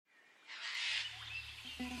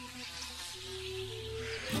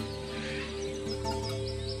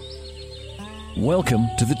Welcome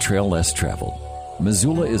to the Trail Less Traveled.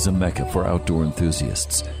 Missoula is a mecca for outdoor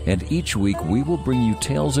enthusiasts, and each week we will bring you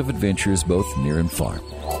tales of adventures both near and far,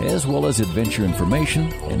 as well as adventure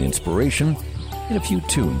information and inspiration, and a few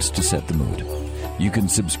tunes to set the mood. You can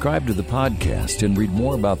subscribe to the podcast and read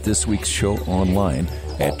more about this week's show online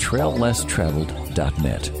at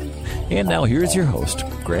traillesstraveled.net. And now here's your host,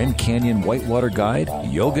 Grand Canyon Whitewater Guide,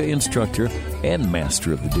 yoga instructor, and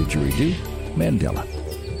master of the didgeridoo, Mandela.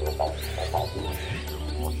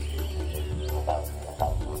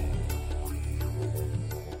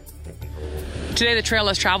 Today, the Trail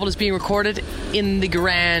Less Traveled is being recorded in the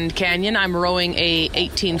Grand Canyon. I'm rowing a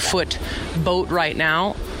 18-foot boat right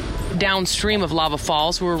now downstream of lava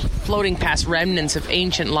falls. We're floating past remnants of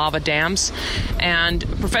ancient lava dams. And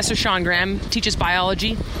Professor Sean Graham teaches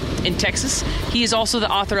biology in Texas. He is also the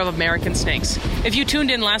author of American Snakes. If you tuned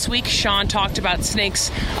in last week, Sean talked about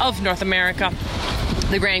snakes of North America,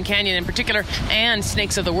 the Grand Canyon in particular, and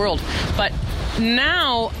snakes of the world. But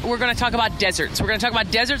now we're going to talk about deserts. We're going to talk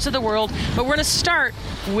about deserts of the world, but we're going to start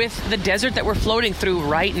with the desert that we're floating through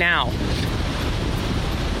right now.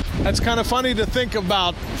 That's kind of funny to think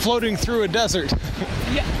about floating through a desert.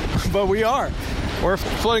 Yeah. But we are. We're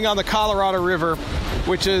floating on the Colorado River,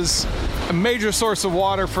 which is a major source of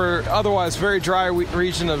water for otherwise very dry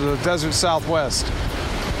region of the desert Southwest.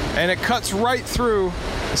 And it cuts right through,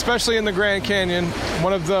 especially in the Grand Canyon,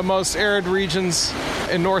 one of the most arid regions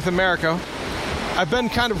in North America. I've been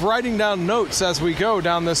kind of writing down notes as we go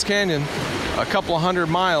down this canyon, a couple of 100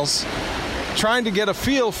 miles, trying to get a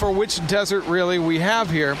feel for which desert really we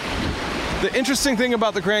have here. The interesting thing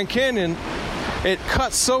about the Grand Canyon, it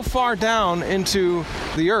cuts so far down into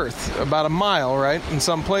the earth, about a mile, right, in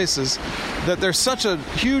some places, that there's such a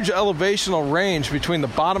huge elevational range between the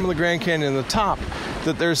bottom of the Grand Canyon and the top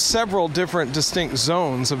that there's several different distinct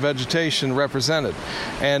zones of vegetation represented.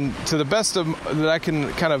 And to the best of that I can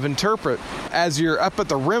kind of interpret, as you're up at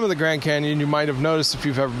the rim of the Grand Canyon, you might have noticed if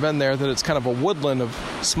you've ever been there that it's kind of a woodland of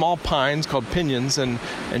small pines called piñons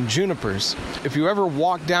and junipers. If you ever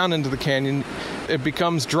walk down into the canyon, it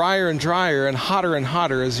becomes drier and drier and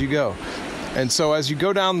hotter as you go. And so as you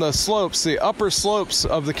go down the slopes, the upper slopes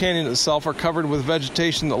of the canyon itself are covered with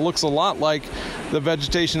vegetation that looks a lot like the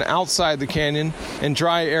vegetation outside the canyon in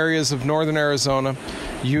dry areas of northern Arizona,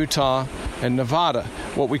 Utah, and Nevada,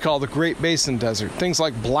 what we call the Great Basin Desert. Things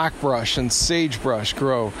like blackbrush and sagebrush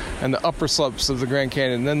grow in the upper slopes of the Grand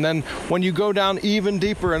Canyon. And then when you go down even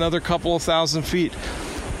deeper, another couple of thousand feet,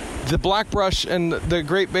 the blackbrush and the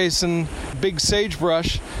Great Basin big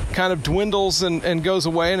sagebrush kind of dwindles and goes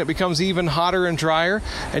away, and it becomes even hotter and drier,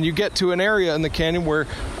 and you get to an area in the canyon where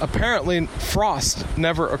apparently frost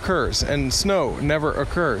never occurs and snow never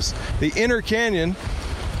occurs. The inner canyon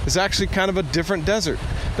is actually kind of a different desert.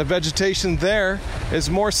 The vegetation there is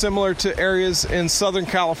more similar to areas in Southern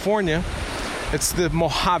California. It's the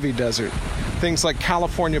Mojave Desert. Things like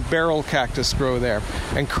California barrel cactus grow there,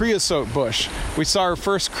 and creosote bush. We saw our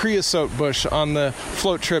first creosote bush on the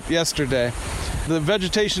float trip yesterday. The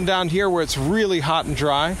vegetation down here where it's really hot and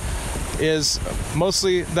dry is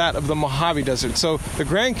mostly that of the Mojave Desert. So the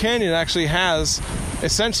Grand Canyon actually has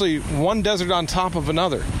essentially one desert on top of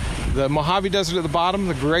another. The Mojave Desert at the bottom,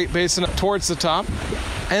 the Great Basin towards the top,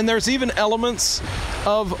 and there's even elements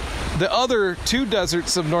of the other two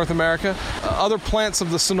deserts of North America, other plants of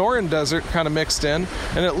the Sonoran Desert kind of mixed in,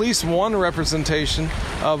 and at least one representation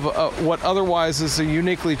of what otherwise is a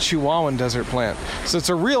uniquely Chihuahuan desert plant. So it's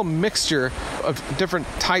a real mixture of different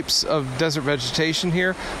types of desert vegetation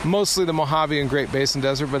here, mostly the Mojave and Great Basin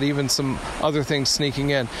Desert, but even some other things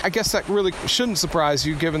sneaking in. I guess that really shouldn't surprise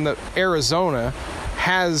you, given that Arizona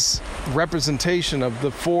has representation of the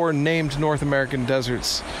four named North American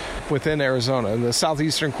deserts within Arizona. And the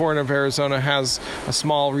southeastern corner of Arizona has a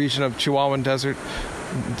small region of Chihuahuan Desert.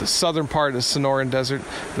 The southern part is Sonoran Desert.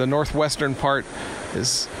 The northwestern part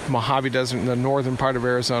is Mojave Desert, and the northern part of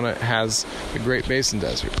Arizona has the Great Basin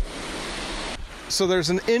Desert. So there's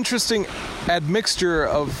an interesting admixture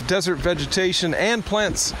of desert vegetation and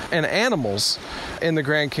plants and animals in the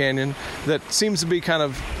Grand Canyon that seems to be kind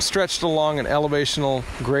of stretched along an elevational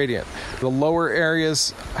gradient. The lower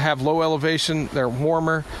areas have low elevation, they're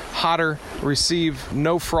warmer, hotter, receive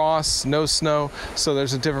no frost, no snow, so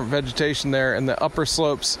there's a different vegetation there. And the upper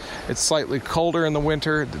slopes, it's slightly colder in the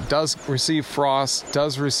winter, it does receive frost,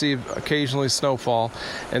 does receive occasionally snowfall,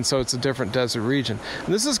 and so it's a different desert region.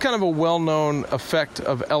 And this is kind of a well-known effect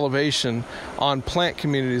of elevation on plant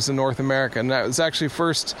communities in North America, and that was actually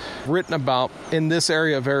first written about in this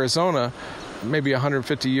area of Arizona maybe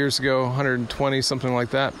 150 years ago, 120, something like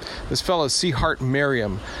that. This fellow is C. Hart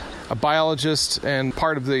Merriam, a biologist and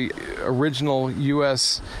part of the original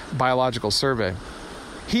U.S. Biological Survey.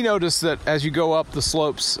 He noticed that as you go up the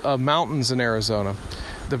slopes of mountains in Arizona,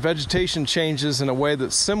 the vegetation changes in a way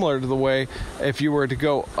that's similar to the way if you were to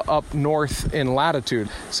go up north in latitude.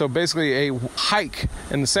 So basically a hike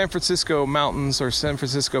in the San Francisco mountains or San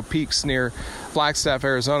Francisco peaks near Flagstaff,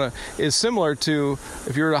 Arizona, is similar to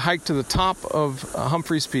if you were to hike to the top of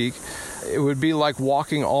Humphreys Peak, it would be like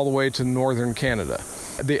walking all the way to northern Canada.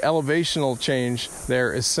 The elevational change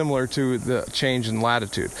there is similar to the change in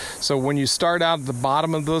latitude. So when you start out at the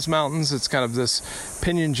bottom of those mountains, it's kind of this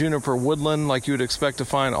pinyon juniper woodland like you would expect to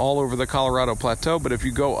find all over the Colorado Plateau. But if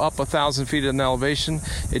you go up 1,000 feet in elevation,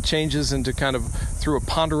 it changes into kind of through a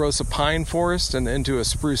ponderosa pine forest and into a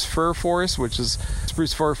spruce fir forest, which is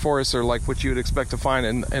spruce fir forests are like what you would expect to find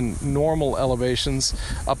in normal elevations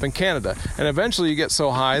up in Canada. And eventually you get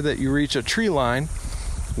so high that you reach a tree line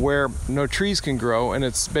where no trees can grow, and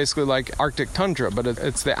it's basically like Arctic tundra, but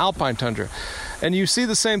it's the alpine tundra. And you see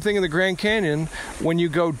the same thing in the Grand Canyon when you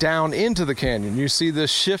go down into the canyon. You see this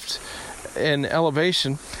shift in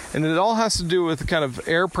elevation, and it all has to do with the kind of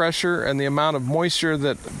air pressure and the amount of moisture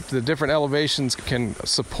that the different elevations can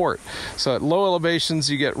support. So at low elevations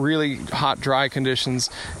you get really hot, dry conditions,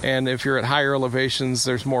 and if you're at higher elevations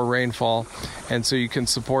there's more rainfall, and so you can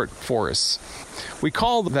support forests. We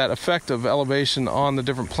call that effect of elevation on the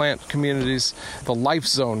different plant communities the life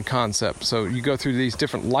zone concept. So you go through these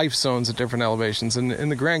different life zones at different elevations. And in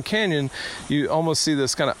the Grand Canyon, you almost see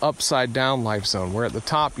this kind of upside down life zone, where at the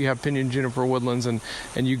top you have pinyon juniper woodlands, and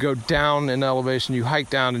you go down in elevation, you hike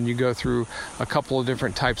down, and you go through a couple of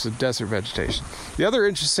different types of desert vegetation. The other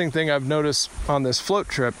interesting thing I've noticed on this float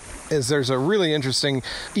trip is there's a really interesting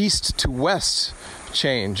east to west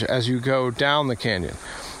change as you go down the canyon.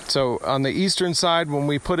 So on the eastern side, when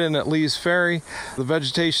we put in at Lee's Ferry, the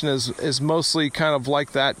vegetation is mostly kind of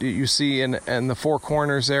like that you see in the Four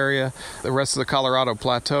Corners area, the rest of the Colorado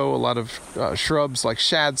Plateau, a lot of shrubs like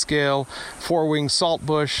shadscale, four-winged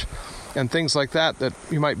saltbush, and things like that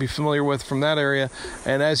you might be familiar with from that area.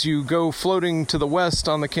 And as you go floating to the west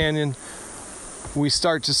on the canyon, we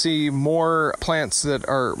start to see more plants that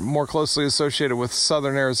are more closely associated with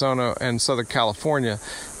southern Arizona and southern California,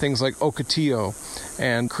 things like ocotillo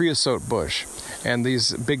and creosote bush and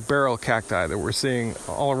these big barrel cacti that we're seeing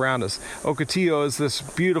all around us. Ocotillo is this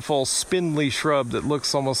beautiful spindly shrub that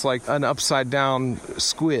looks almost like an upside down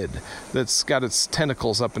squid that's got its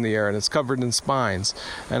tentacles up in the air and it's covered in spines.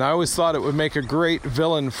 And I always thought it would make a great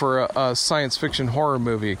villain for a science fiction horror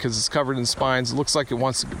movie because it's covered in spines. It looks like it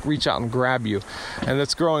wants to reach out and grab you. And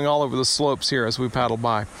it's growing all over the slopes here as we paddle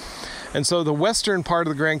by. And so the western part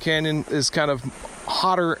of the Grand Canyon is kind of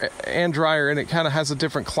hotter and drier, and it kind of has a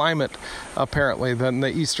different climate apparently than the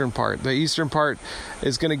eastern part. The eastern part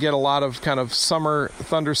is going to get a lot of kind of summer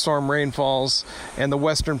thunderstorm rainfalls, and the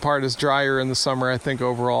western part is drier in the summer, I think,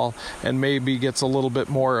 overall, and maybe gets a little bit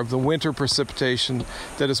more of the winter precipitation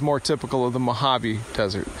that is more typical of the Mojave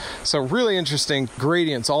Desert. So really interesting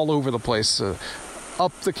gradients all over the place,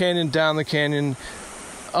 up the canyon, down the canyon,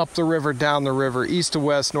 up the river, down the river, east to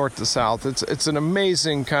west, north to south. It's an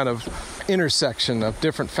amazing kind of intersection of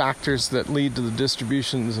different factors that lead to the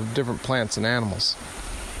distributions of different plants and animals.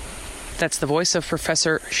 That's the voice of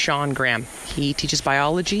Professor Sean Graham. He teaches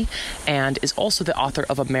biology and is also the author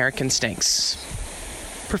of American Stinks.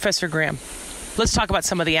 Professor Graham, let's talk about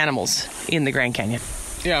some of the animals in the Grand Canyon.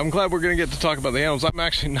 Yeah, I'm glad we're going to get to talk about the animals. I'm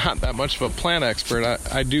actually not that much of a plant expert.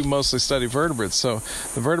 I do mostly study vertebrates, so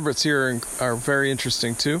the vertebrates here are very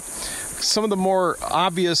interesting too. Some of the more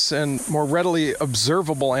obvious and more readily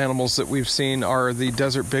observable animals that we've seen are the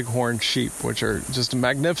desert bighorn sheep, which are just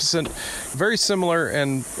magnificent, very similar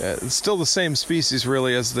and still the same species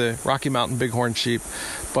really as the Rocky Mountain bighorn sheep.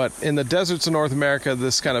 But in the deserts of North America,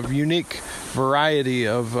 this kind of unique variety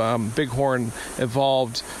of bighorn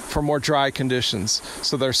evolved for more dry conditions.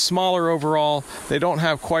 So they're smaller overall. They don't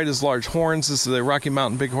have quite as large horns as the Rocky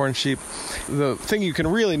Mountain bighorn sheep. The thing you can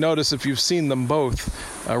really notice if you've seen them both,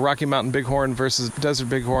 Rocky Mountain bighorn versus desert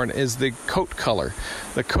bighorn, is the coat color.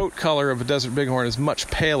 The coat color of a desert bighorn is much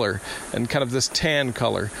paler, and kind of this tan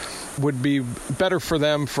color would be better for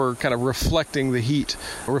them for kind of reflecting the heat,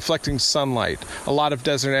 reflecting sunlight. A lot of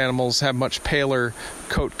desert animals have much paler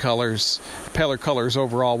coat colors, paler colors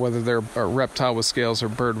overall, whether they're a reptile with scales or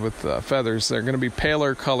bird with feathers. They're going to be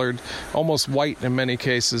paler colored, almost white in many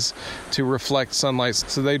cases, to reflect sunlight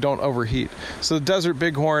so they don't overheat. So the desert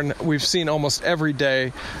bighorn we've seen almost every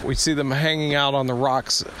day. We see them hanging out on the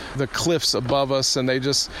rocks, the cliffs above us, and they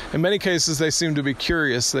just, in many cases, they seem to be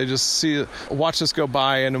curious. They just watch us go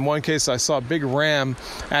by, and in one one case I saw a big ram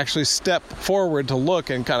actually step forward to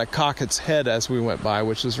look and kind of cock its head as we went by,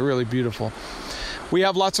 which was really beautiful. We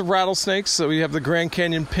have lots of rattlesnakes. So we have the Grand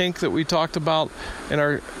Canyon pink that we talked about in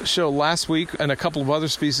our show last week, and a couple of other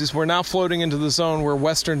species. We're now floating into the zone where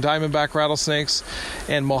western diamondback rattlesnakes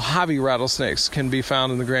and Mojave rattlesnakes can be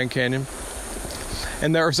found in the Grand Canyon.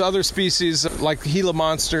 And there's other species like the Gila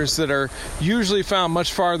monsters that are usually found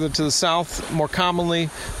much farther to the south. More commonly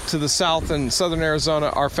to the south and southern Arizona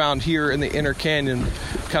are found here in the inner canyon,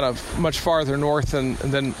 kind of much farther north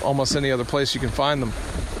than almost any other place you can find them.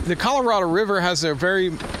 The Colorado River has a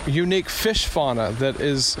very unique fish fauna that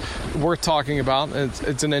is worth talking about.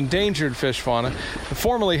 It's an endangered fish fauna. It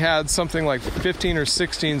formerly had something like 15 or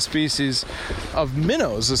 16 species of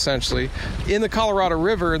minnows, essentially. In the Colorado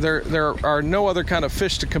River, there are no other kind of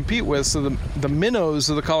fish to compete with, so the minnows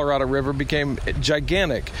of the Colorado River became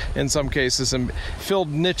gigantic in some cases and filled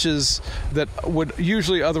niches that would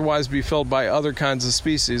usually otherwise be filled by other kinds of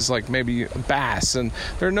species, like maybe bass. And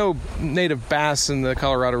there are no native bass in the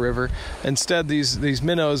Colorado River. Instead, these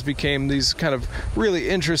minnows became these kind of really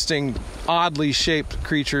interesting, oddly shaped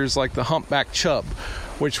creatures like the humpback chub,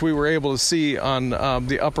 which we were able to see on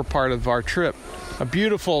the upper part of our trip. A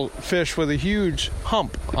beautiful fish with a huge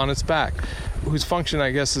hump on its back, whose function,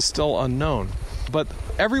 I guess, is still unknown. But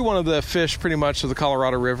every one of the fish pretty much of the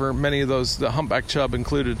Colorado River, many of those, the humpback chub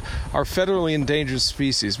included, are federally endangered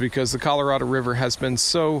species because the Colorado River has been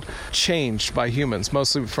so changed by humans,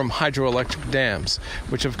 mostly from hydroelectric dams,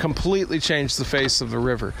 which have completely changed the face of the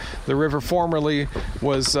river. The river formerly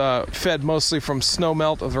was fed mostly from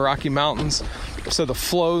snowmelt of the Rocky Mountains, so the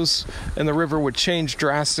flows in the river would change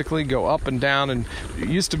drastically, go up and down, and it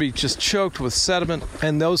used to be just choked with sediment,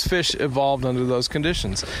 and those fish evolved under those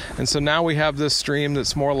conditions. And so now we have this stream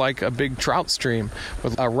that's more like a big trout stream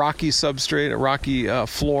with a rocky substrate, a rocky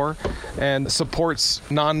floor, and supports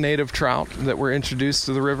non-native trout that were introduced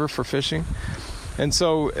to the river for fishing. And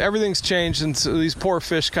so everything's changed, and so these poor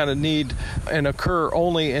fish kind of need and occur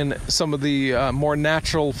only in some of the more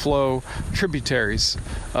natural flow tributaries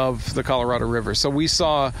of the Colorado River. So we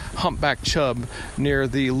saw humpback chub near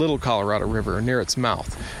the Little Colorado River, near its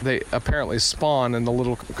mouth. They apparently spawn in the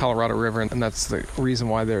Little Colorado River, and that's the reason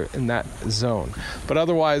why they're in that zone. But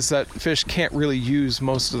otherwise, that fish can't really use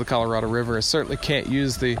most of the Colorado River. It certainly can't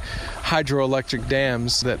use the hydroelectric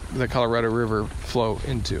dams that the Colorado River flow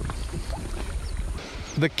into.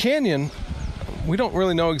 The canyon, we don't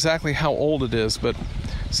really know exactly how old it is, but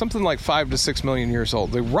something like 5 to 6 million years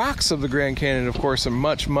old. The rocks of the Grand Canyon, of course, are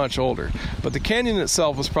much, much older, but the canyon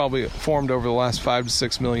itself was probably formed over the last 5 to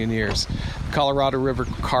 6 million years. The Colorado River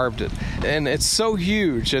carved it, and it's so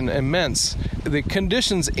huge and immense. The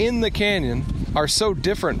conditions in the canyon are so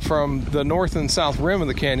different from the north and south rim of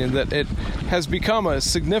the canyon that it has become a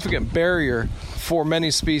significant barrier for many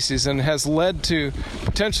species and has led to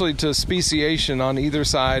potentially to speciation on either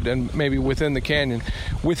side and maybe within the canyon.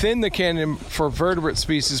 Within the canyon, for vertebrate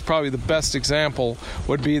species, probably the best example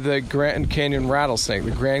would be the Grand Canyon rattlesnake,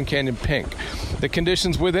 the Grand Canyon pink. The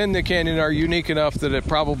conditions within the canyon are unique enough that it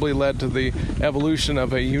probably led to the evolution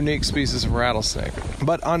of a unique species of rattlesnake.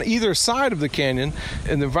 But on either side of the canyon,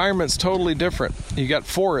 and the environment's totally different. You got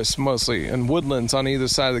forests mostly and woodlands on either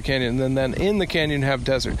side of the canyon, and then in the canyon you have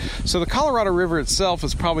desert. So the Colorado River itself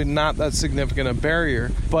is probably not that significant a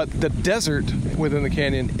barrier, but the desert within the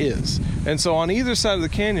canyon is. And so on either side of the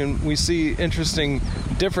canyon, we see interesting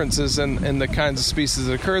differences in the kinds of species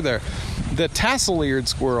that occur there. The tassel-eared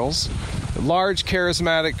squirrels, large,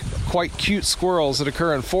 charismatic, quite cute squirrels that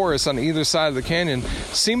occur in forests on either side of the canyon,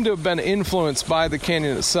 seem to have been influenced by the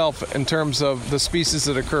canyon itself in terms of the species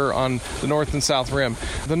that occur on the north and south rim.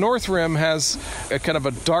 The north rim has a kind of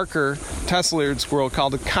a darker tassel-eared squirrel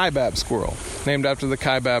called the kaibab squirrel, named after the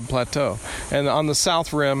Kaibab Plateau. And on the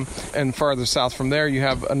south rim and farther south from there, you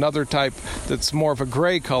have another type that's more of a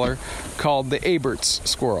gray color called the Abert's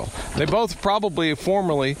squirrel. They both probably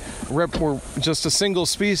formerly were just a single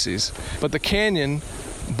species, but the canyon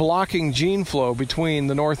blocking gene flow between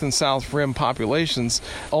the north and south rim populations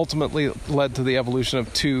ultimately led to the evolution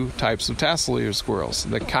of two types of tassel-eared squirrels,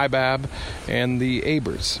 the Kaibab and the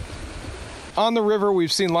Abert's. On the river,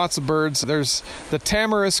 we've seen lots of birds. There's the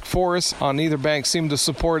tamarisk forests on either bank seem to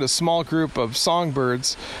support a small group of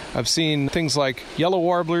songbirds. I've seen things like yellow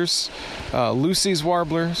warblers, Lucy's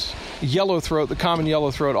warblers, yellowthroat, the common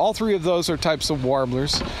yellowthroat. All three of those are types of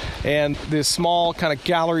warblers. And the small kind of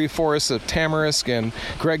gallery forests of tamarisk and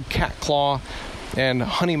Greg catclaw and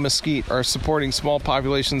honey mesquite are supporting small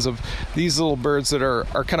populations of these little birds that are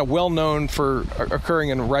kind of well known for occurring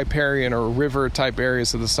in riparian or river type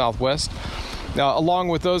areas of the Southwest. Now, along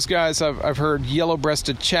with those guys, I've heard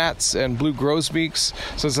yellow-breasted chats and blue grosbeaks.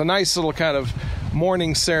 So it's a nice little kind of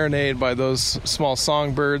morning serenade by those small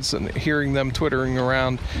songbirds and hearing them twittering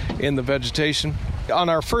around in the vegetation. On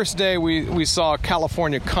our first day, we saw a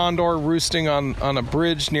California condor roosting on a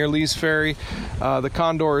bridge near Lee's Ferry. The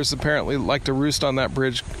condors apparently like to roost on that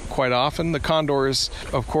bridge quite often. The condors,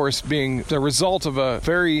 of course, being the result of a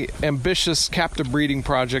very ambitious captive breeding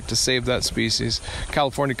project to save that species.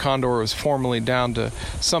 California condor was formerly down to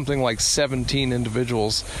something like 17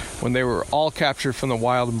 individuals when they were all captured from the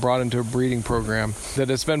wild and brought into a breeding program that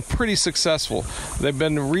has been pretty successful. They've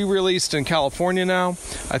been re-released in California now.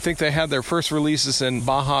 I think they had their first releases in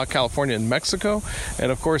Baja California and Mexico,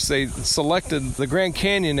 and of course they selected the Grand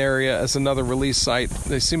Canyon area as another release site.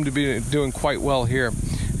 They seem to be doing quite well here,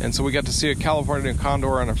 and so we got to see a California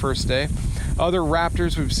condor on our first day. Other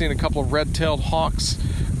raptors, we've seen a couple of red-tailed hawks,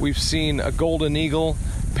 we've seen a golden eagle.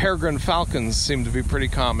 Peregrine falcons seem to be pretty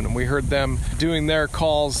common, and we heard them doing their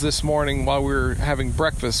calls this morning while we were having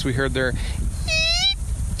breakfast. We heard their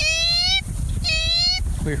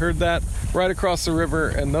we heard that right across the river,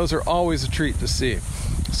 and those are always a treat to see.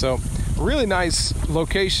 So, really nice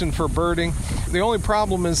location for birding. The only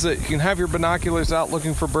problem is that you can have your binoculars out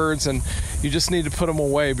looking for birds, and you just need to put them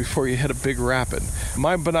away before you hit a big rapid.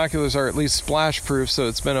 My binoculars are at least splash proof, so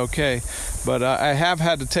it's been okay, but I have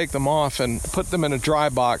had to take them off and put them in a dry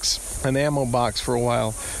box, an ammo box for a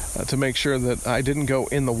while, to make sure that I didn't go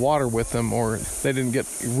in the water with them or they didn't get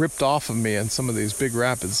ripped off of me in some of these big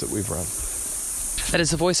rapids that we've run. That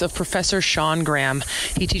is the voice of Professor Sean Graham.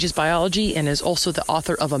 He teaches biology and is also the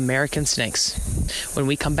author of American Snakes. When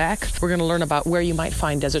we come back, we're going to learn about where you might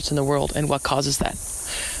find deserts in the world and what causes that.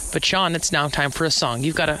 But Sean, it's now time for a song.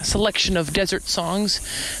 You've got a selection of desert songs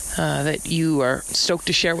that you are stoked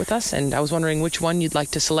to share with us, and I was wondering which one you'd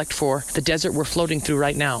like to select for the desert we're floating through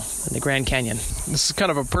right now in the Grand Canyon. This is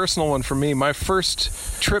kind of a personal one for me. My first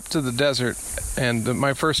trip to the desert and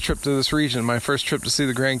my first trip to this region, my first trip to see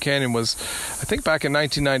the Grand Canyon was, I think, back in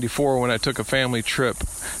 1994 when I took a family trip.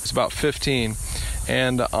 I was about 15.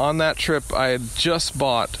 And on that trip, I had just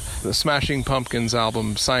bought the Smashing Pumpkins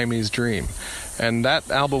album, Siamese Dream. And that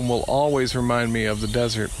album will always remind me of the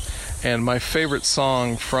desert. And my favorite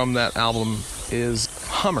song from that album is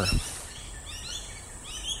Hummer.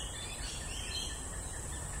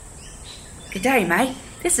 G'day, mate.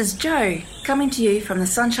 This is Jo, coming to you from the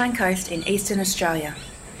Sunshine Coast in Eastern Australia.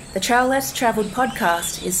 The Trail Less Travelled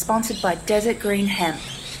podcast is sponsored by Desert Green Hemp,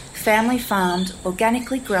 family farmed,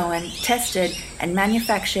 organically grown, tested and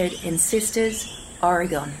manufactured in Sisters,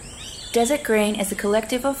 Oregon. Desert Green is a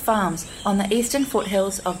collective of farms on the eastern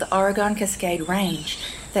foothills of the Oregon Cascade Range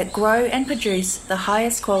that grow and produce the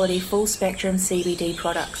highest quality full-spectrum CBD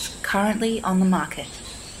products currently on the market.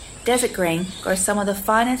 Desert Green grows some of the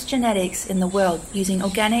finest genetics in the world using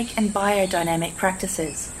organic and biodynamic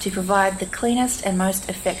practices to provide the cleanest and most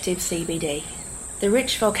effective CBD. The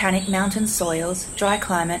rich volcanic mountain soils, dry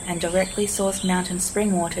climate and directly sourced mountain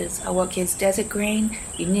spring waters are what gives Desert Green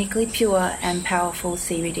uniquely pure and powerful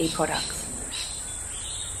CBD products.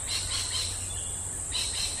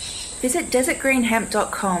 Visit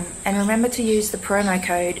desertgreenhemp.com and remember to use the promo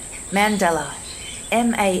code MANDELA,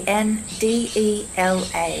 MANDELA.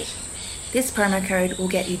 This promo code will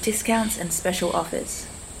get you discounts and special offers.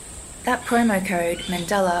 That promo code,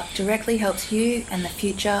 Mandela, directly helps you and the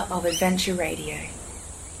future of Adventure Radio.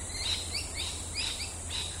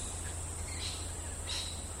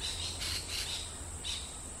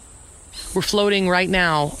 We're floating right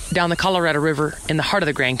now down the Colorado River in the heart of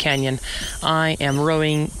the Grand Canyon. I am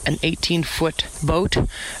rowing an 18-foot boat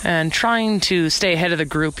and trying to stay ahead of the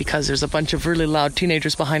group because there's a bunch of really loud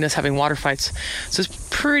teenagers behind us having water fights. So it's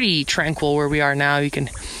pretty tranquil where we are now. You can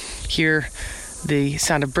hear the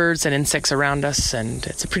sound of birds and insects around us, and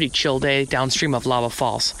it's a pretty chill day downstream of Lava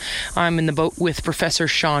Falls. I'm in the boat with Professor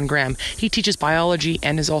Sean Graham. He teaches biology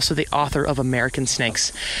and is also the author of American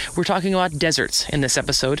Snakes. We're talking about deserts in this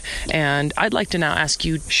episode, and I'd like to now ask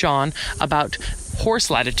you, Sean, about horse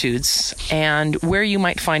latitudes and where you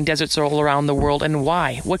might find deserts all around the world and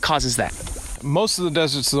why. What causes that? Most of the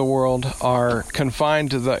deserts of the world are confined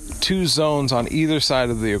to the two zones on either side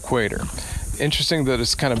of the equator. Interesting that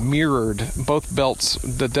it's kind of mirrored. Both belts,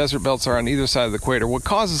 the desert belts, are on either side of the equator. What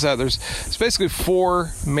causes that? There's basically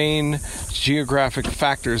four main geographic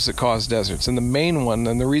factors that cause deserts. And the main one,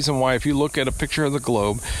 and the reason why, if you look at a picture of the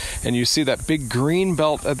globe and you see that big green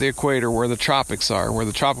belt at the equator where the tropics are, where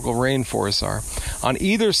the tropical rainforests are, on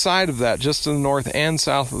either side of that, just to the north and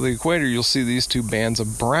south of the equator, you'll see these two bands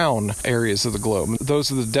of brown areas of the globe.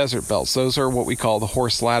 Those are the desert belts. Those are what we call the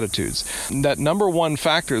horse latitudes. That number one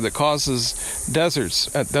factor that causes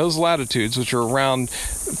deserts at those latitudes, which are around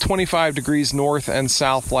 25 degrees north and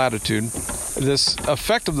south latitude, this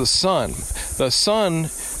effect of the sun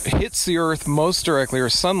hits the Earth most directly, or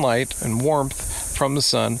sunlight and warmth from the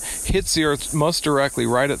sun hits the Earth most directly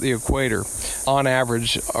right at the equator, on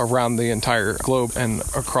average around the entire globe and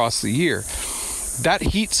across the year. That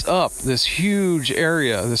heats up this huge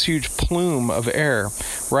area, this huge plume of air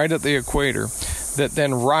right at the equator that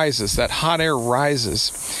then rises. That hot air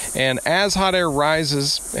rises. And as hot air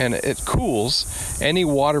rises and it cools, any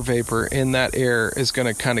water vapor in that air is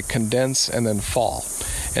going to kind of condense and then fall.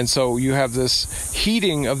 And so you have this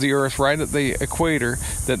heating of the Earth right at the equator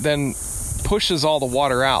that then pushes all the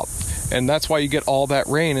water out. And that's why you get all that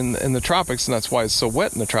rain in the tropics, and that's why it's so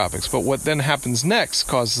wet in the tropics. But what then happens next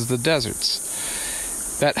causes the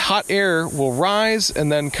deserts. That hot air will rise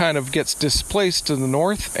and then kind of gets displaced to the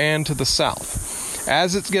north and to the south.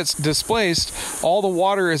 As it gets displaced, all the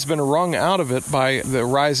water has been wrung out of it by the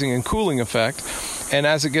rising and cooling effect. And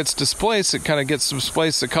as it gets displaced, it kind of gets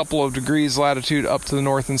displaced a couple of degrees latitude up to the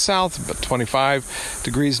north and south, about 25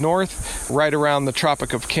 degrees north, right around the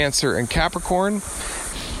Tropic of Cancer and Capricorn.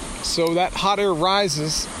 So that hot air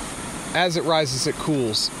rises. As it rises, it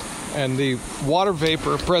cools. And the water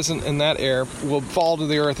vapor present in that air will fall to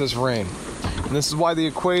the Earth as rain. And this is why the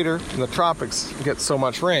equator and the tropics get so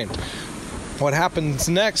much rain. What happens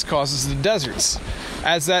next causes the deserts.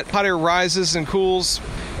 As that hot air rises and cools,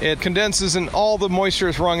 it condenses and all the moisture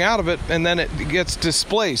is wrung out of it, and then it gets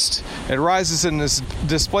displaced. It rises and is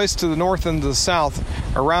displaced to the north and to the south,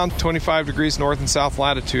 around 25 degrees north and south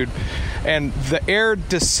latitude. And the air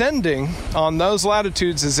descending on those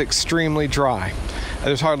latitudes is extremely dry.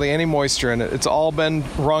 There's hardly any moisture in it. It's all been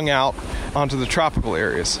wrung out onto the tropical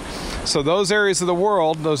areas. So those areas of the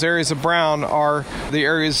world, those areas of brown, are the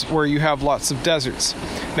areas where you have lots of deserts.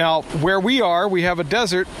 Now, where we are, we have a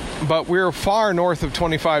desert, but we're far north of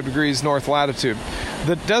 25 degrees north latitude.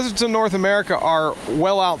 The deserts of North America are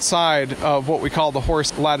well outside of what we call the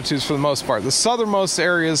horse latitudes for the most part. The southernmost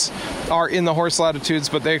areas are in the horse latitudes,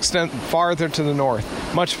 but they extend farther to the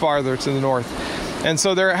north, much farther to the north. And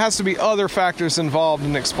so there has to be other factors involved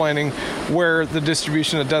in explaining where the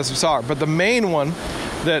distribution of deserts are. But the main one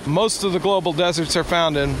that most of the global deserts are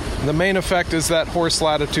found in, the main effect is that horse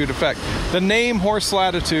latitude effect. The name horse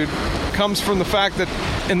latitude comes from the fact that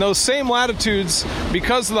in those same latitudes,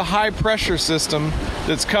 because of the high pressure system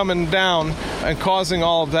that's coming down and causing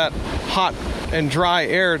all of that hot and dry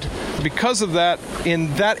air, because of that,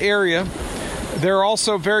 in that area, there are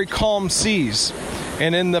also very calm seas.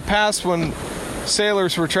 And in the past, when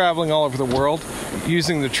sailors were traveling all over the world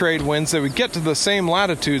using the trade winds, they would get to the same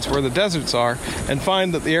latitudes where the deserts are and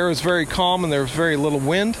find that the air was very calm and there was very little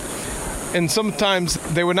wind. And sometimes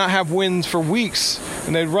they would not have winds for weeks,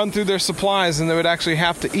 and they'd run through their supplies and they would actually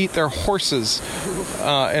have to eat their horses.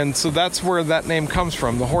 And so that's where that name comes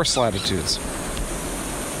from, the horse latitudes.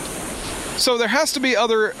 So there has to be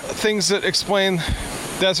other things that explain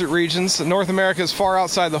desert regions. North America is far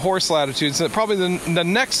outside the horse latitudes. And probably the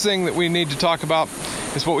next thing that we need to talk about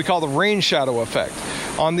is what we call the rain shadow effect.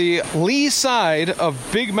 On the lee side of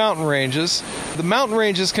big mountain ranges, the mountain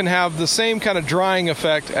ranges can have the same kind of drying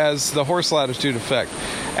effect as the horse latitude effect.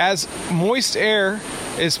 As moist air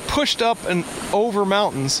is pushed up and over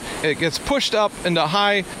mountains, it gets pushed up into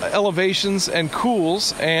high elevations and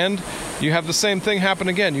cools, and you have the same thing happen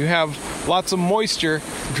again. You have lots of moisture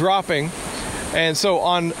dropping. And so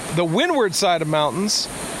on the windward side of mountains,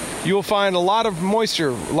 you will find a lot of moisture,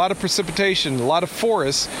 a lot of precipitation, a lot of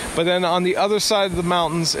forests, but then on the other side of the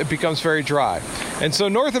mountains, it becomes very dry. And so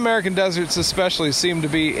North American deserts especially seem to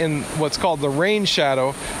be in what's called the rain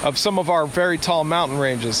shadow of some of our very tall mountain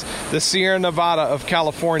ranges, the Sierra Nevada of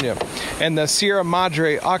California and the Sierra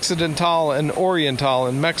Madre Occidental and Oriental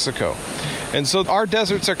in Mexico. And so our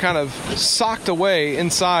deserts are kind of socked away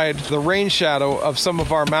inside the rain shadow of some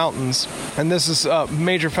of our mountains, and this is a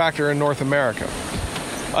major factor in North America.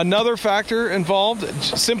 Another factor involved,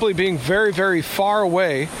 simply being very, very far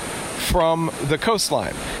away from the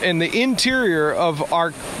coastline. In the interior of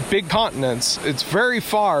our big continents, it's very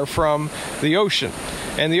far from the ocean,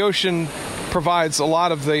 and the ocean provides a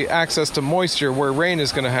lot of the access to moisture where rain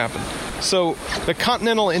is going to happen. So the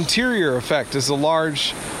continental interior effect is a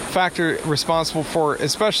large factor responsible for,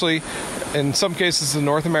 especially in some cases, the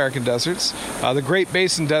North American deserts. The Great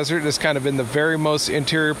Basin Desert is kind of in the very most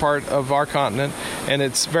interior part of our continent, and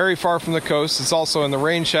it's very far from the coast. It's also in the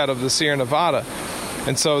rain shadow of the Sierra Nevada,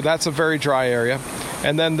 and so that's a very dry area.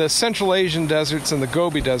 And then the Central Asian deserts and the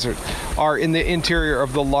Gobi Desert are in the interior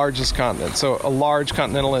of the largest continent, so a large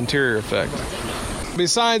continental interior effect.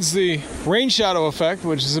 Besides the rain shadow effect,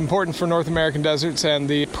 which is important for North American deserts, and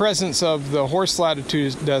the presence of the horse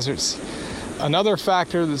latitude deserts, another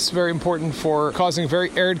factor that's very important for causing very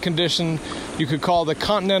arid condition you could call the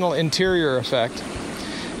continental interior effect.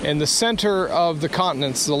 In the center of the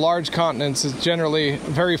continents, the large continents, is generally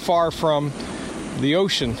very far from the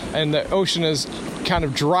ocean, and the ocean is kind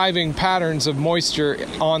of driving patterns of moisture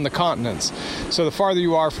on the continents. So the farther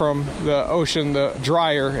you are from the ocean, the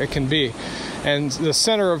drier it can be. And the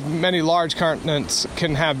center of many large continents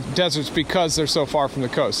can have deserts because they're so far from the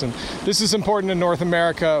coast. And this is important in North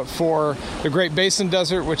America for the Great Basin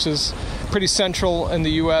Desert, which is pretty central in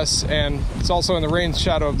the U.S., and it's also in the rain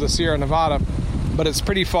shadow of the Sierra Nevada, but it's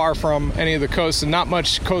pretty far from any of the coast and not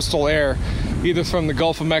much coastal air, either from the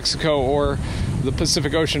Gulf of Mexico or the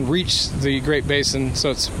Pacific Ocean reach the Great Basin,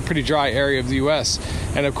 so it's a pretty dry area of the U.S.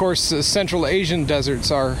 And of course, the Central Asian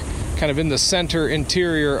deserts are kind of in the center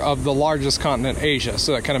interior of the largest continent, Asia,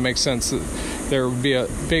 so that kind of makes sense that there would be a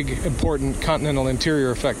big, important continental interior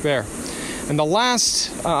effect there. And the last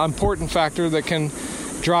important factor that can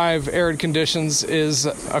drive arid conditions is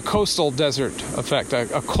a coastal desert effect,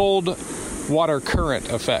 a cold water current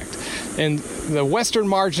effect. In the western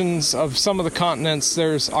margins of some of the continents,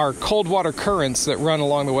 are cold water currents that run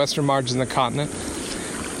along the western margin of the continent.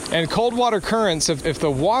 And cold water currents, if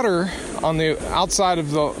the water on the outside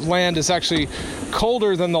of the land is actually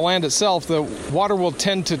colder than the land itself, the water will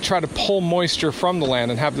tend to try to pull moisture from the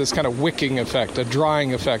land and have this kind of wicking effect, a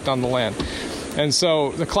drying effect on the land. And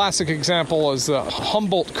so the classic example is the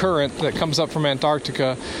Humboldt Current that comes up from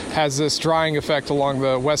Antarctica, has this drying effect along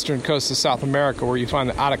the western coast of South America, where you find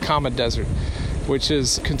the Atacama Desert, which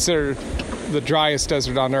is considered the driest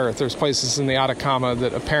desert on Earth. There's places in the Atacama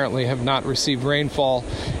that apparently have not received rainfall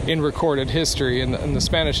in recorded history, and the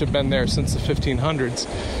Spanish have been there since the 1500s.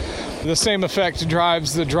 The same effect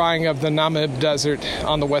drives the drying of the Namib Desert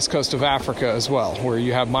on the west coast of Africa as well, where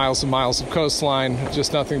you have miles and miles of coastline,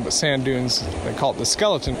 just nothing but sand dunes. They call it the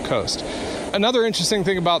skeleton coast. Another interesting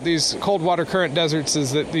thing about these cold water current deserts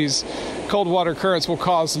is that these cold water currents will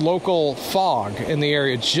cause local fog in the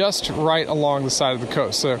area just right along the side of the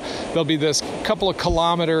coast. So there'll be this couple of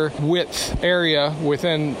kilometer width area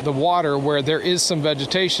within the water where there is some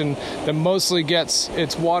vegetation that mostly gets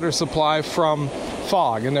its water supply from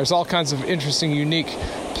fog. And there's all kinds of interesting, unique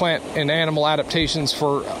plant and animal adaptations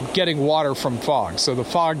for getting water from fog. So the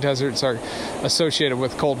fog deserts are associated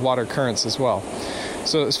with cold water currents as well.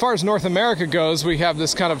 So as far as North America goes, we have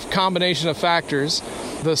this kind of combination of factors.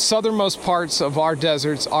 The southernmost parts of our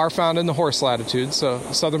deserts are found in the horse latitudes, so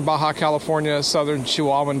southern Baja California, southern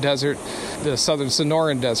Chihuahuan Desert, the southern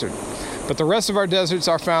Sonoran Desert. But the rest of our deserts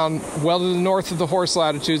are found well to the north of the horse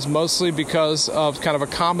latitudes, mostly because of kind of a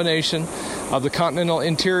combination of the continental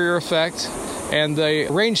interior effect and the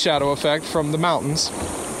rain shadow effect from the mountains.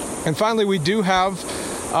 And finally, we do have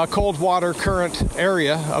a cold water current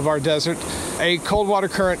area of our desert. A cold water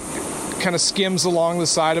current kind of skims along the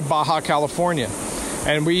side of Baja California.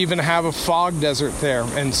 And we even have a fog desert there.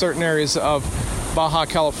 In certain areas of Baja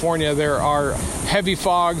California, there are heavy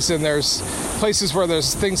fogs, and there's places where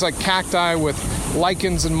there's things like cacti with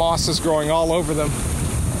lichens and mosses growing all over them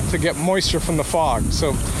to get moisture from the fog.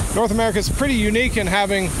 So North America is pretty unique in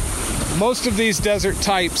having most of these desert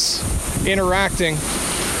types interacting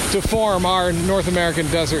to form our North American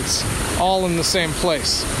deserts all in the same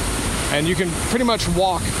place. And you can pretty much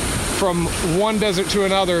walk from one desert to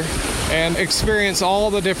another and experience all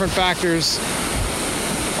the different factors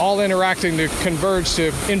all interacting to converge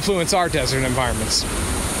to influence our desert environments.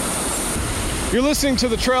 You're listening to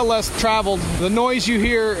The Trail Less Traveled. The noise you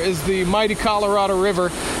hear is the mighty Colorado River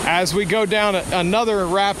as we go down another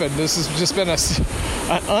rapid. This has just been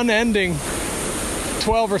an unending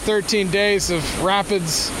 12 or 13 days of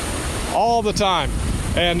rapids all the time.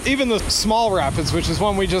 And even the small rapids, which is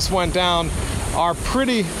one we just went down, are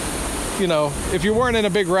pretty, if you weren't in a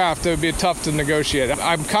big raft, it would be tough to negotiate.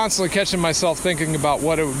 I'm constantly catching myself thinking about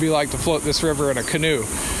what it would be like to float this river in a canoe.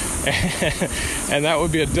 And that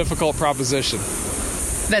would be a difficult proposition.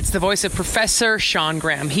 That's the voice of Professor Sean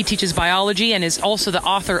Graham. He teaches biology and is also the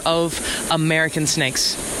author of American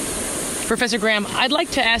Snakes. Professor Graham, I'd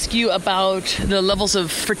like to ask you about the levels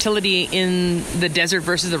of fertility in the desert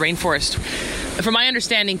versus the rainforest. From my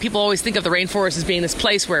understanding, people always think of the rainforest as being this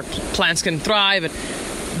place where plants can thrive,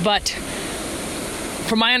 but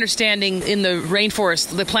from my understanding, in the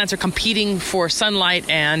rainforest, the plants are competing for sunlight,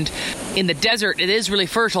 and in the desert, it is really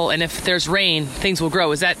fertile, and if there's rain, things will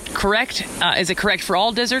grow. Is that correct? Is it correct for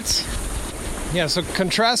all deserts? Yeah, so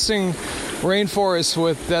contrasting rainforests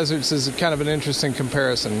with deserts is kind of an interesting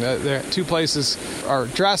comparison. The two places are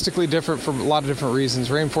drastically different for a lot of different reasons.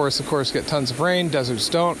 Rainforests, of course, get tons of rain. Deserts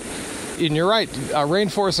don't. And you're right,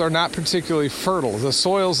 rainforests are not particularly fertile. The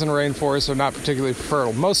soils in rainforests are not particularly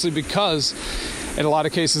fertile, mostly because in a lot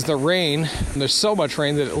of cases the rain, there's so much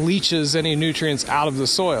rain that it leaches any nutrients out of the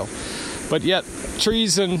soil. But yet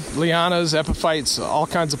trees and lianas, epiphytes, all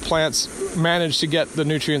kinds of plants manage to get the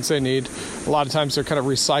nutrients they need. A lot of times they're kind of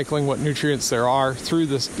recycling what nutrients there are through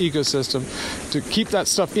this ecosystem to keep that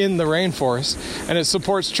stuff in the rainforest, and it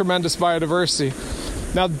supports tremendous biodiversity.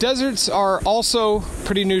 Now, deserts are also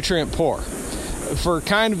pretty nutrient poor for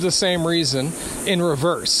kind of the same reason in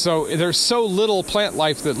reverse. So there's so little plant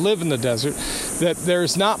life that live in the desert that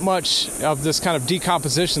there's not much of this kind of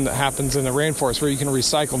decomposition that happens in the rainforest where you can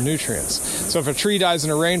recycle nutrients. So if a tree dies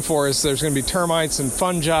in a rainforest, there's going to be termites and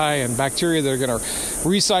fungi and bacteria that are going to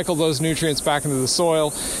recycle those nutrients back into the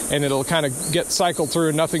soil, and it'll kind of get cycled through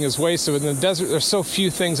and nothing is wasted. In the desert, there's so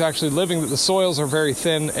few things actually living that the soils are very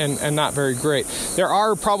thin and not very great. There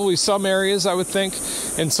are probably some areas, I would think,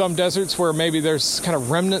 in some deserts where maybe there's kind of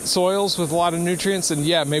remnant soils with a lot of nutrients, and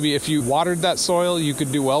yeah, maybe if you watered that soil, you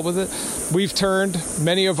could do well with it. We've turned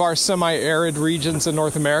many of our semi-arid regions in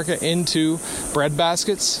North America into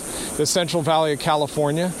breadbaskets. The Central Valley of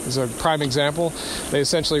California is a prime example. They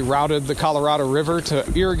essentially routed the Colorado River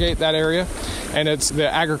to irrigate that area, and it's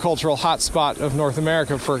the agricultural hotspot of North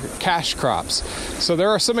America for cash crops. So there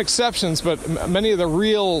are some exceptions, but many of the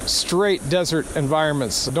real straight desert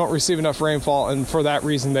environments don't receive enough rainfall, and for that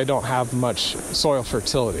reason they don't have much soil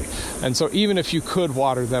fertility. And so even if you could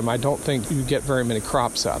water them, I don't think you get very many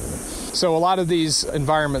crops out of them. So a lot of these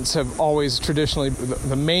environments have always traditionally,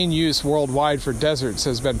 the main use worldwide for deserts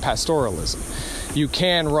has been pastoralism. You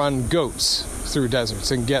can run goats through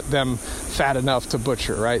deserts and get them fat enough to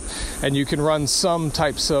butcher, right? And you can run some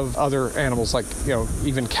types of other animals, like,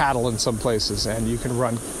 even cattle in some places, and you can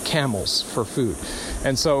run camels for food.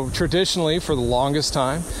 And so traditionally, for the longest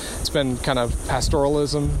time, it's been kind of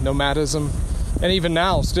pastoralism, nomadism. And even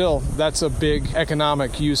now, still, that's a big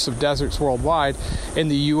economic use of deserts worldwide. In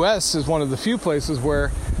the U.S. is one of the few places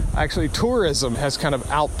where actually tourism has kind of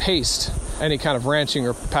outpaced any kind of ranching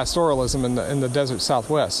or pastoralism in the desert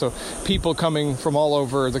Southwest. So people coming from all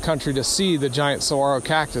over the country to see the giant saguaro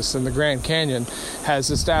cactus in the Grand Canyon has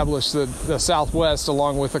established the Southwest,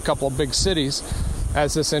 along with a couple of big cities,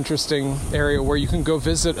 as this interesting area where you can go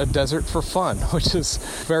visit a desert for fun, which is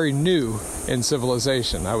very new in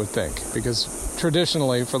civilization, I would think, because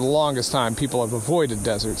traditionally, for the longest time, people have avoided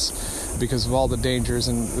deserts because of all the dangers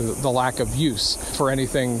and the lack of use for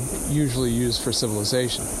anything usually used for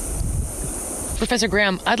civilization. Professor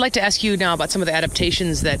Graham, I'd like to ask you now about some of the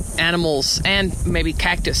adaptations that animals and maybe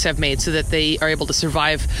cactus have made so that they are able to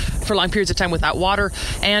survive for long periods of time without water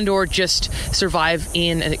and or just survive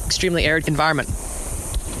in an extremely arid environment.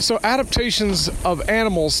 So adaptations of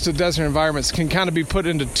animals to desert environments can kind of be put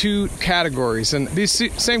into two categories, and these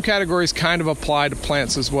same categories kind of apply to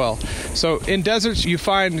plants as well. So in deserts, you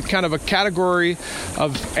find kind of a category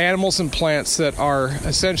of animals and plants that are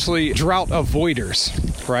essentially drought avoiders,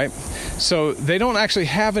 right? So they don't actually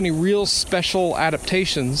have any real special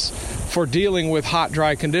adaptations for dealing with hot,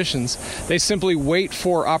 dry conditions. They simply wait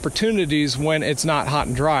for opportunities when it's not hot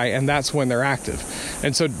and dry, and that's when they're active.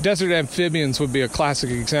 And so desert amphibians would be a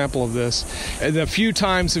classic example of this. And a few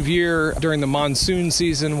times of year during the monsoon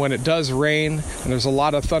season when it does rain and there's a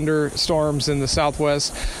lot of thunderstorms in the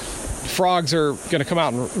Southwest, frogs are going to come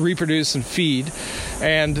out and reproduce and feed,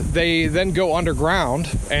 and they then go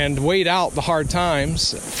underground and wait out the hard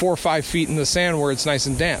times 4 or 5 feet in the sand where it's nice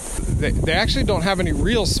and damp. They actually don't have any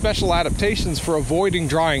real special adaptations for avoiding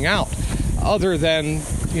drying out other than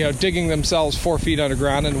digging themselves 4 feet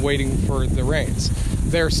underground and waiting for the rains.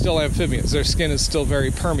 They're still amphibians. Their skin is still very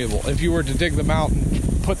permeable. If you were to dig them out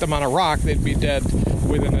and put them on a rock, they'd be dead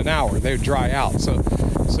within an hour. They would dry out. So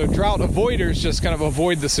drought avoiders just kind of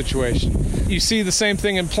avoid the situation. You see the same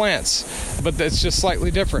thing in plants, but it's just slightly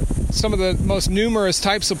different. Some of the most numerous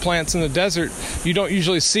types of plants in the desert you don't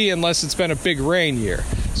usually see unless it's been a big rain year.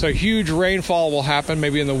 So a huge rainfall will happen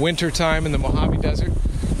maybe in the winter time in the Mojave Desert.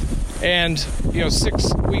 And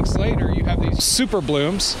 6 weeks later you have these super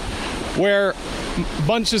blooms where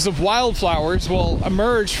bunches of wildflowers will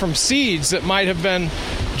emerge from seeds that might have been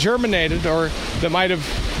germinated or that might have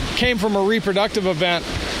came from a reproductive event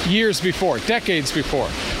years before, decades before.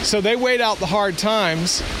 So they wait out the hard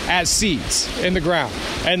times as seeds in the ground.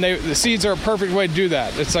 And the seeds are a perfect way to do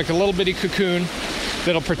that. It's like a little bitty cocoon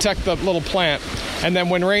that'll protect the little plant And then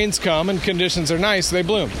when rains come and conditions are nice, they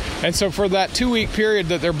bloom. And so for that 2-week period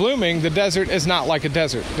that they're blooming, the desert is not like a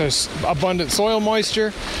desert. There's abundant soil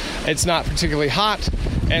moisture. It's not particularly hot.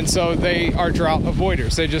 And so they are drought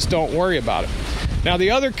avoiders. They just don't worry about it. Now,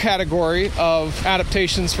 the other category of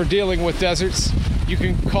adaptations for dealing with deserts you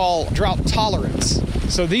can call drought tolerance.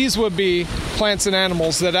 So these would be plants and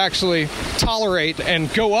animals that actually tolerate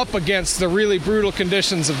and go up against the really brutal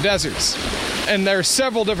conditions of deserts. And there are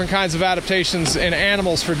several different kinds of adaptations in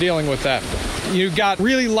animals for dealing with that. You've got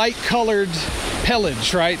really light-colored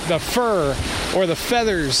pelage, right? The fur or the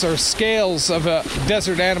feathers or scales of a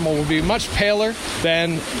desert animal will be much paler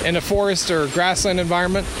than in a forest or grassland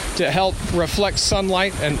environment to help reflect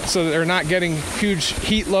sunlight, and so that they're not getting huge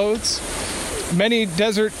heat loads. Many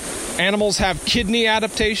desert animals have kidney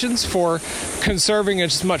adaptations for conserving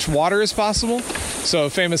as much water as possible. So a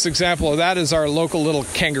famous example of that is our local little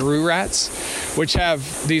kangaroo rats, which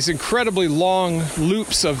have these incredibly long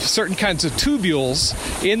loops of certain kinds of tubules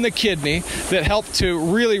in the kidney that help to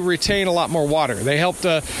really retain a lot more water. They help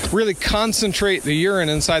to really concentrate the urine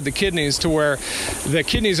inside the kidneys to where the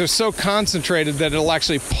kidneys are so concentrated that it'll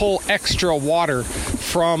actually pull extra water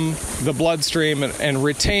from the bloodstream and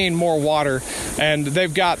retain more water. And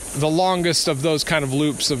they've got the longest of those kind of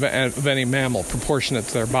loops of any mammal proportionate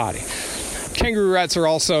to their body. Kangaroo rats are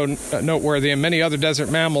also noteworthy, and many other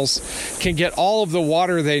desert mammals can get all of the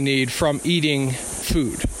water they need from eating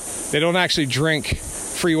food. They don't actually drink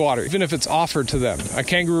free water, even if it's offered to them. A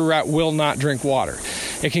kangaroo rat will not drink water.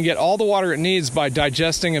 It can get all the water it needs by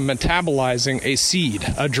digesting and metabolizing a seed,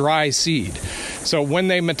 a dry seed. So when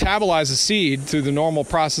they metabolize a seed through the normal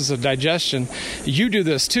process of digestion, you do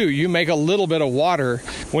this too. You make a little bit of water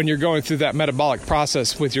when you're going through that metabolic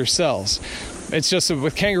process with your cells. It's just that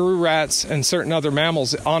with kangaroo rats and certain other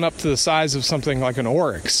mammals on up to the size of something like an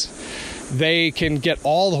oryx, they can get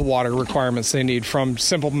all the water requirements they need from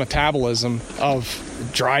simple metabolism of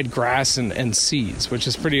dried grass and seeds, which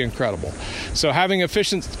is pretty incredible. So having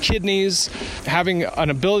efficient kidneys, having an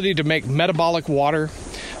ability to make metabolic water,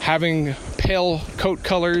 having pale coat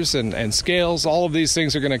colors and scales, all of these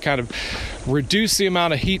things are going to kind of reduce the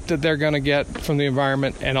amount of heat that they're going to get from the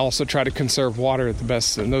environment and also try to conserve water at the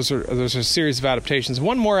best. And those are a series of adaptations.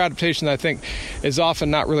 One more adaptation that I think is often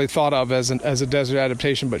not really thought of as a desert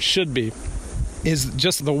adaptation, but should be, is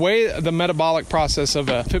just the way the metabolic process of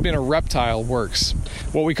an amphibian or reptile works,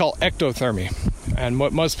 what we call ectothermy, and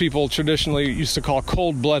what most people traditionally used to call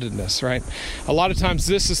cold-bloodedness, right? A lot of times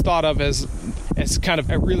this is thought of as kind of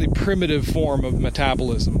a really primitive form of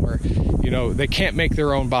metabolism where, they can't make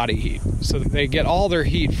their own body heat. So they get all their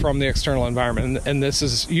heat from the external environment. And this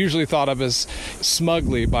is usually thought of as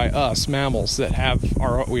smugly by us mammals that have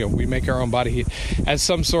we make our own body heat as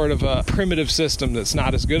some sort of a primitive system that's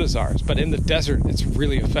not as good as ours. But in the desert, it's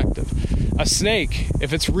really effective. A snake,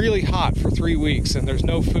 if it's really hot for 3 weeks and there's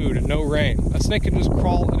no food and no rain, a snake can just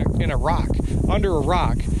crawl in a rock, under a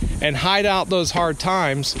rock, and hide out those hard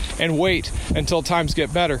times and wait until times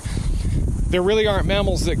get better. There really aren't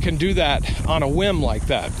mammals that can do that on a whim like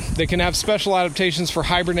that. They can have special adaptations for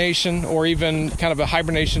hibernation or even kind of a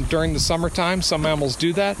hibernation during the summertime. Some mammals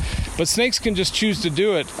do that. But snakes can just choose to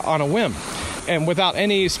do it on a whim and without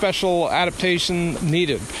any special adaptation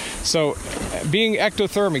needed. So being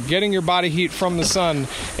ectothermic, getting your body heat from the sun,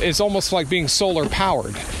 is almost like being solar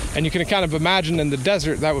powered. And you can kind of imagine in the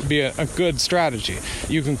desert that would be a good strategy.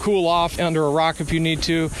 You can cool off under a rock if you need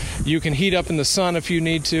to. You can heat up in the sun if you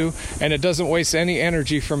need to. And it doesn't waste any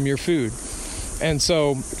energy from your food. And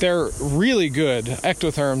so they're really good.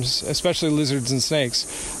 Ectotherms, especially lizards and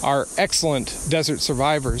snakes, are excellent desert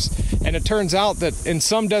survivors. And it turns out that in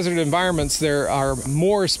some desert environments, there are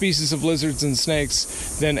more species of lizards and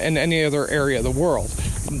snakes than in any other area of the world.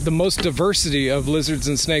 The most diversity of lizards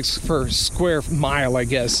and snakes per square mile, I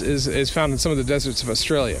guess, is found in some of the deserts of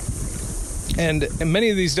Australia. And in many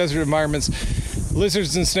of these desert environments,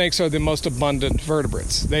 lizards and snakes are the most abundant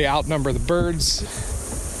vertebrates. They outnumber the birds.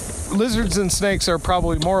 Lizards and snakes are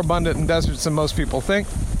probably more abundant in deserts than most people think.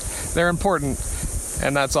 They're important,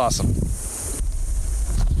 and that's awesome.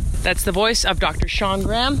 That's the voice of Dr. Sean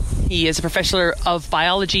Graham. He is a professor of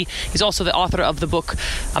biology. He's also the author of the book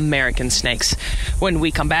American Snakes. When we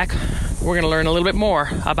come back, we're going to learn a little bit more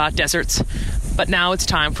about deserts. But now it's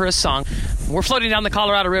time for a song. We're floating down the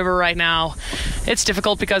Colorado River right now. It's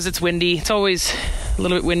difficult because it's windy. It's always a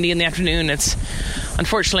little bit windy in the afternoon. It's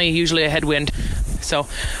unfortunately usually a headwind. So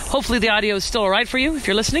hopefully the audio is still all right for you if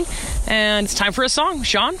you're listening. And it's time for a song.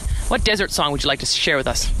 Sean, what desert song would you like to share with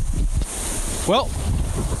us? Well,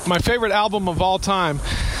 my favorite album of all time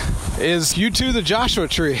is U2, The Joshua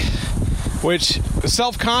Tree, which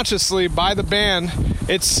self-consciously by the band,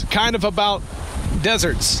 it's kind of about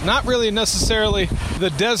deserts. Not really necessarily the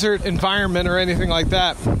desert environment or anything like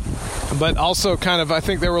that, but also kind of, I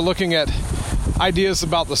think they were looking at ideas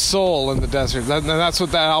about the soul in the desert. That's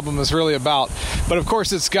what that album is really about. But of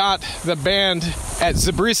course, it's got the band at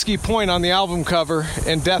Zabriskie Point on the album cover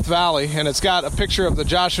in Death Valley, and it's got a picture of the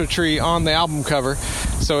Joshua Tree on the album cover.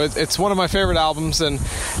 So it's one of my favorite albums, and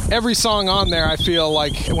every song on there, I feel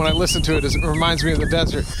like when I listen to it, it reminds me of the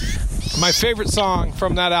desert. My favorite song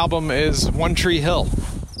from that album is One Tree Hill.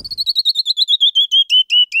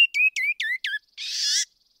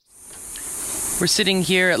 We're sitting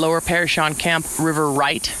here at Lower Parishon Camp, River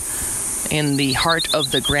Right, in the heart of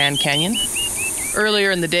the Grand Canyon. Earlier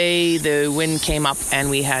in the day, the wind came up and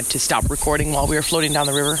we had to stop recording while we were floating down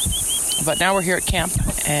the river. But now we're here at camp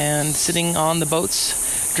and sitting on the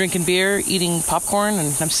boats, drinking beer, eating popcorn, and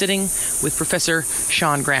I'm sitting with Professor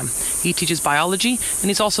Sean Graham. He teaches biology, and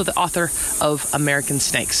he's also the author of American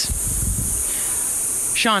Snakes.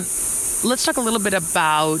 Sean, let's talk a little bit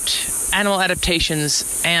about animal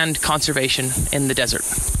adaptations and conservation in the desert.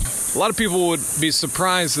 A lot of people would be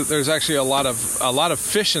surprised that there's actually a lot of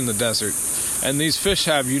fish in the desert, and these fish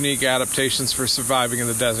have unique adaptations for surviving in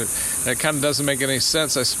the desert. And it kind of doesn't make any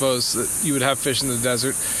sense, I suppose, that you would have fish in the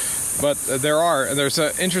desert, but there's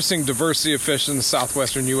an interesting diversity of fish in the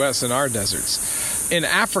southwestern U.S. in our deserts. In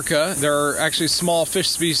Africa, there are actually small fish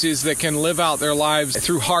species that can live out their lives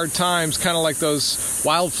through hard times, kind of like those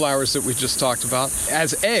wildflowers that we just talked about,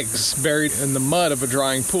 as eggs buried in the mud of a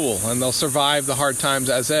drying pool, and they'll survive the hard times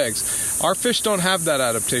as eggs. Our fish don't have that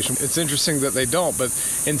adaptation. It's interesting that they don't, but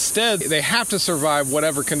instead, they have to survive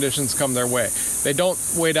whatever conditions come their way. They don't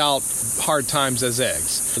wait out hard times as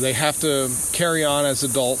eggs. They have to carry on as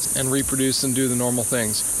adults and reproduce and do the normal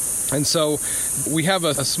things. And so we have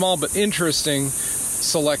a small but interesting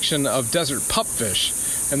selection of desert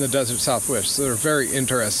pupfish in the desert southwest. So they're very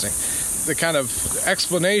interesting. The kind of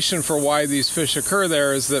explanation for why these fish occur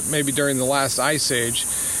there is that maybe during the last ice age,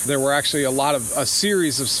 there were actually a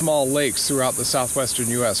series of small lakes throughout the southwestern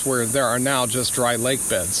U.S. where there are now just dry lake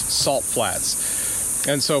beds, salt flats.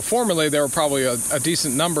 And so formerly there were probably a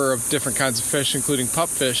decent number of different kinds of fish, including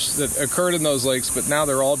pupfish, that occurred in those lakes, but now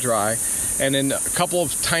they're all dry. And in a couple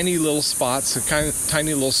of tiny little spots,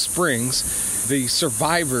 tiny little springs, the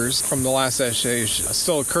survivors from the last ice age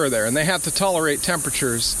still occur there. And they have to tolerate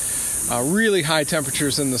temperatures, really high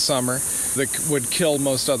temperatures in the summer that would kill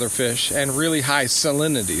most other fish, and really high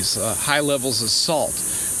salinities, high levels of salt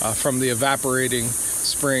from the evaporating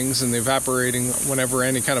springs and the evaporating whenever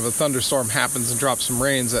any kind of a thunderstorm happens and drops some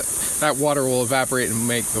rains, that water will evaporate and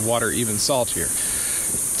make the water even saltier.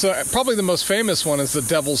 So probably the most famous one is the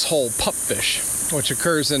Devil's Hole pupfish, which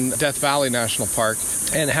occurs in Death Valley National Park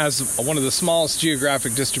and has one of the smallest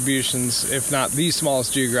geographic distributions, if not the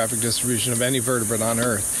smallest geographic distribution of any vertebrate on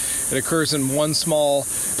Earth. It occurs in one small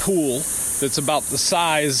pool that's about the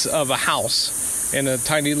size of a house in a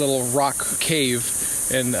tiny little rock cave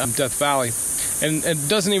in Death Valley. And it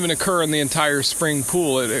doesn't even occur in the entire spring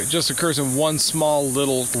pool. It just occurs in one small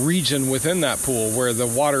little region within that pool where the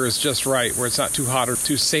water is just right, where it's not too hot or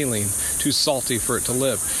too saline, too salty for it to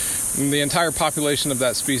live. And the entire population of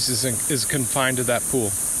that species is confined to that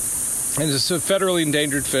pool. And it's a federally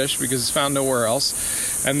endangered fish because it's found nowhere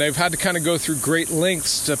else. And they've had to kind of go through great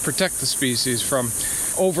lengths to protect the species from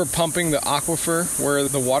over-pumping the aquifer where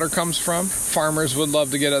the water comes from. Farmers would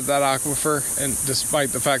love to get at that aquifer, and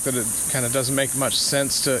despite the fact that it kind of doesn't make much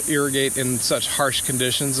sense to irrigate in such harsh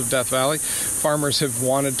conditions of Death Valley, farmers have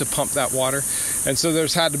wanted to pump that water. And so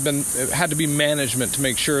it had to be management to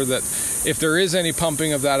make sure that if there is any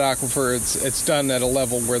pumping of that aquifer, it's done at a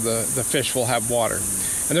level where the fish will have water.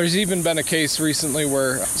 And there's even been a case recently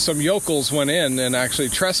where some yokels went in and actually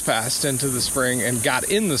trespassed into the spring and got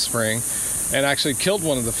in the spring and actually killed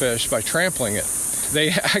one of the fish by trampling it. They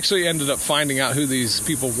actually ended up finding out who these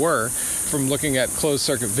people were from looking at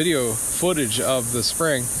closed-circuit video footage of the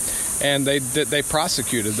spring, and they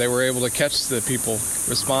prosecuted. They were able to catch the people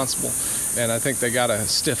responsible, and I think they got a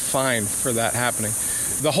stiff fine for that happening.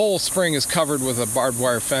 The whole spring is covered with a barbed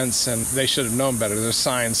wire fence, and they should have known better. There's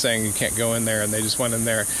signs saying you can't go in there, and they just went in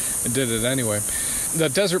there and did it anyway. The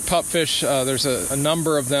desert pupfish, there's a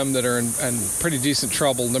number of them that are in pretty decent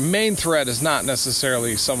trouble. The main threat is not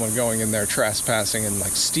necessarily someone going in there trespassing and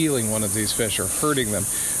stealing one of these fish or hurting them.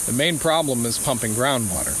 The main problem is pumping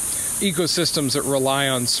groundwater. Ecosystems that rely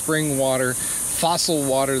on spring water, fossil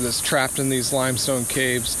water that's trapped in these limestone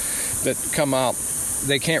caves that come out,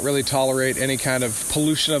 they can't really tolerate any kind of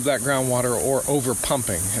pollution of that groundwater or over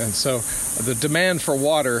pumping. And so the demand for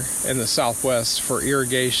water in the Southwest for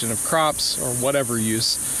irrigation of crops or whatever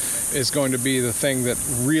use is going to be the thing that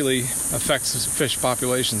really affects fish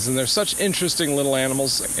populations. And they're such interesting little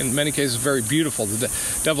animals, in many cases very beautiful. The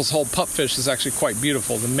devil's hole pupfish is actually quite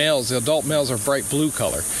beautiful. The adult males are bright blue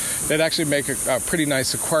color. They'd actually make a pretty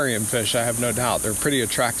nice aquarium fish, I have no doubt. They're pretty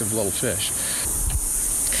attractive little fish.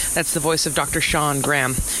 That's the voice of Dr. Sean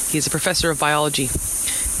Graham. He's a professor of biology,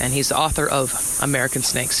 and he's the author of American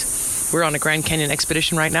Snakes. We're on a Grand Canyon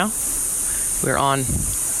expedition right now. We're on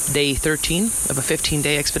day 13 of a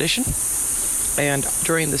 15-day expedition. And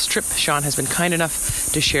during this trip, Sean has been kind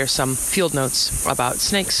enough to share some field notes about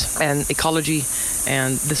snakes and ecology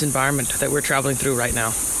and this environment that we're traveling through right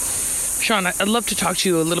now. Sean, I'd love to talk to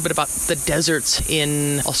you a little bit about the deserts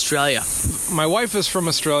in Australia. My wife is from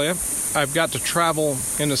Australia. I've got to travel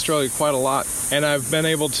in Australia quite a lot, and I've been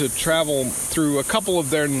able to travel through a couple of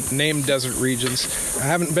their named desert regions. I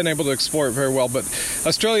haven't been able to explore it very well, but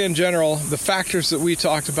Australia in general, the factors that we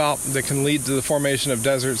talked about that can lead to the formation of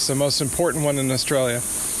deserts, the most important one in Australia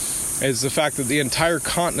is the fact that the entire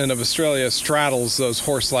continent of Australia straddles those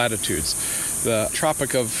horse latitudes. The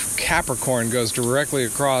Tropic of Capricorn goes directly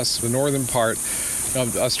across the northern part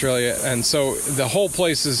of Australia, and so the whole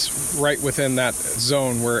place is right within that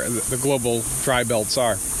zone where the global dry belts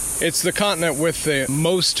are. It's the continent with the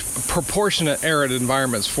most proportionate arid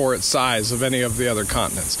environments for its size of any of the other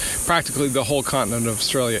continents. Practically the whole continent of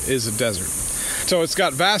Australia is a desert. So it's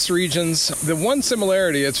got vast regions. The one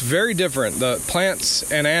similarity, it's very different. The plants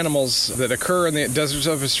and animals that occur in the deserts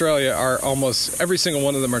of Australia are almost every single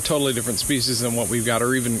one of them are totally different species than what we've got,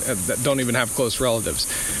 or even that don't even have close relatives.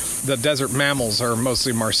 The desert mammals are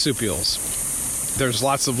mostly marsupials. There's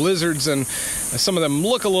lots of lizards, and some of them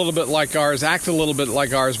look a little bit like ours, act a little bit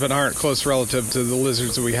like ours, but aren't close relative to the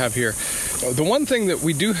lizards that we have here. The one thing that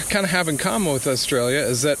we do kind of have in common with Australia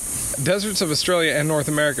is that deserts of Australia and North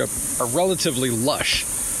America are relatively lush.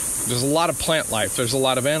 There's a lot of plant life. There's a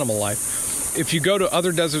lot of animal life. If you go to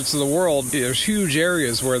other deserts of the world, there's huge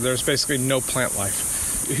areas where there's basically no plant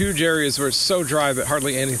life. Huge areas where it's so dry that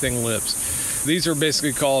hardly anything lives. These are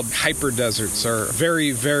basically called hyperdeserts, or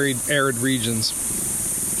very, very arid regions.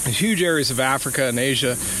 Huge areas of Africa and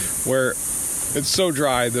Asia where it's so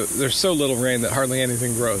dry that there's so little rain that hardly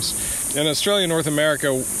anything grows. In Australia and North America,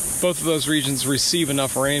 both of those regions receive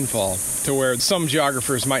enough rainfall to where some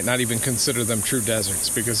geographers might not even consider them true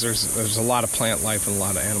deserts, because there's a lot of plant life and a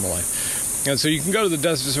lot of animal life. And so you can go to the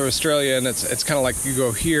deserts of Australia, and it's kind of like you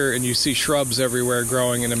go here and you see shrubs everywhere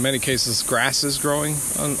growing, and in many cases grasses growing,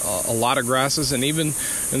 a lot of grasses, and even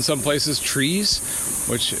in some places trees,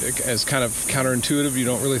 which is kind of counterintuitive. You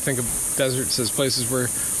don't really think of deserts as places where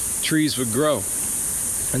trees would grow.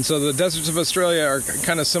 And so the deserts of Australia are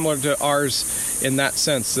kind of similar to ours in that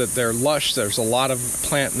sense, that they're lush, there's a lot of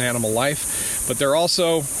plant and animal life, but they're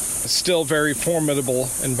also still very formidable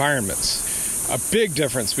environments. A big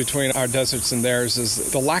difference between our deserts and theirs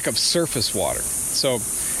is the lack of surface water. So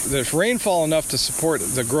there's rainfall enough to support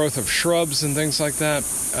the growth of shrubs and things like that,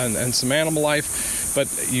 and some animal life,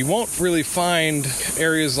 but you won't really find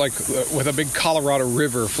areas like with a big Colorado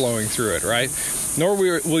River flowing through it, right? Nor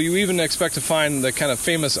will you even expect to find the kind of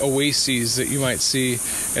famous oases that you might see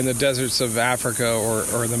in the deserts of Africa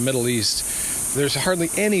or the Middle East. There's hardly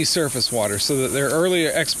any surface water, so that their early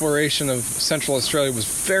exploration of Central Australia was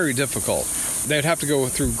very difficult. They'd have to go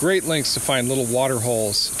through great lengths to find little water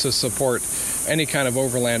holes to support any kind of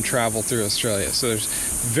overland travel through Australia. So there's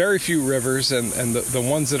very few rivers, and the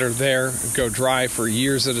ones that are there go dry for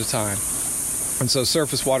years at a time. And so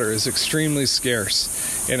surface water is extremely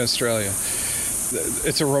scarce in Australia.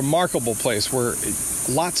 It's a remarkable place where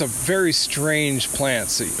lots of very strange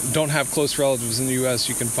plants that don't have close relatives in the U.S.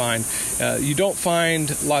 you can find. You don't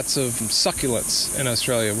find lots of succulents in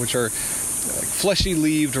Australia, which are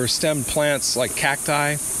fleshy-leaved or stemmed plants like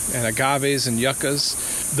cacti and agaves and yuccas.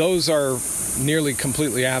 Those are nearly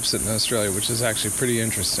completely absent in Australia, which is actually pretty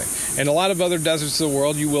interesting. In a lot of other deserts of the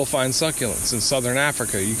world, you will find succulents. In southern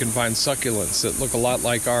Africa, you can find succulents that look a lot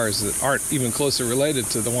like ours that aren't even closely related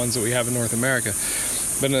to the ones that we have in North America.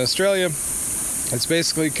 But in Australia, it's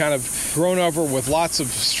basically kind of grown over with lots of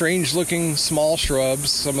strange-looking small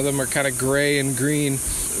shrubs. Some of them are kind of gray and green.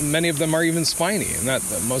 Many of them are even spiny, and that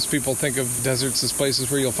most people think of deserts as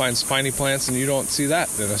places where you'll find spiny plants, and you don't see that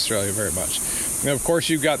in Australia very much. And of course,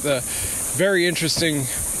 you've got the very interesting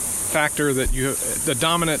factor that the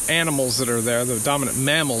dominant animals that are there, the dominant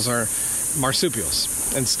mammals, are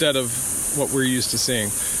marsupials instead of what we're used to seeing.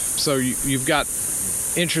 So you've got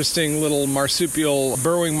interesting little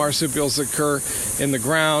burrowing marsupials that occur in the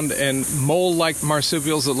ground, and mole-like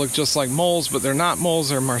marsupials that look just like moles, but they're not moles,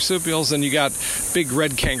 they're marsupials. And you got big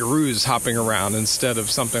red kangaroos hopping around instead of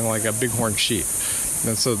something like a bighorn sheep.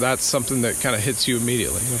 And so that's something that kind of hits you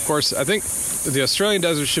immediately. And of course, I think the Australian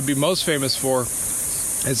desert should be most famous for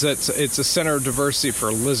is that it's a center of diversity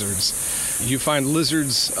for lizards. You find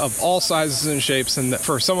lizards of all sizes and shapes, and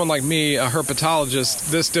for someone like me, a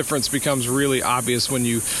herpetologist, this difference becomes really obvious when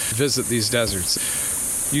you visit these deserts.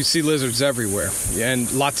 You see lizards everywhere,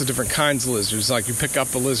 and lots of different kinds of lizards. Like you pick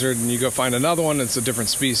up a lizard and you go find another one, it's a different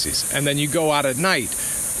species. And then you go out at night.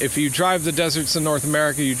 If you drive the deserts in North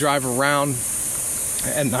America, you drive around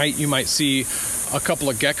at night, you might see a couple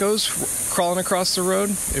of geckos crawling across the road.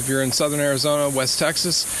 If you're in southern Arizona, West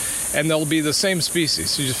Texas, and they'll be the same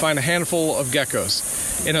species. So you just find a handful of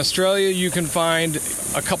geckos. In Australia, you can find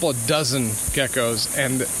a couple of dozen geckos,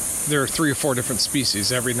 and there are 3 or 4 different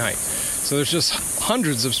species every night. So there's just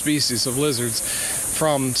hundreds of species of lizards,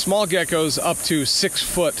 from small geckos up to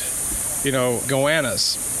 6-foot,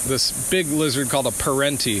 goannas. This big lizard called a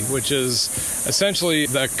parenti, which is essentially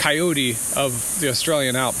the coyote of the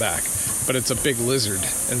Australian outback, but it's a big lizard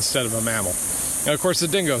instead of a mammal. And of course the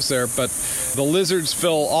dingo's there, but the lizards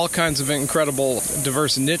fill all kinds of incredible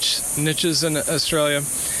diverse niches in Australia,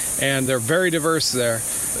 and they're very diverse there.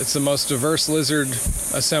 It's the most diverse lizard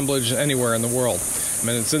assemblage anywhere in the world. I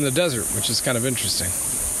mean, it's in the desert, which is kind of interesting.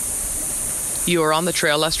 You are on the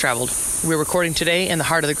Trail Less Traveled. We're recording today in the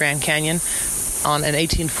heart of the Grand Canyon on an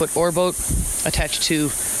 18-foot oar boat attached to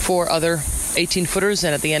 4 other 18-footers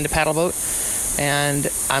and at the end a paddle boat. And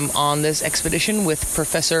I'm on this expedition with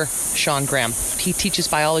Professor Sean Graham. He teaches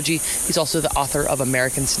biology. He's also the author of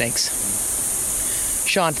American Snakes.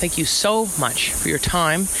 Sean, thank you so much for your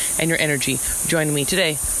time and your energy joining me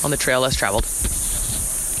today on the Trail Less Traveled.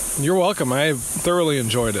 You're welcome. I thoroughly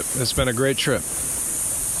enjoyed it. It's been a great trip.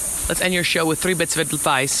 Let's end your show with 3 bits of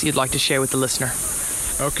advice you'd like to share with the listener.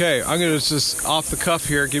 Okay, I'm going to just off the cuff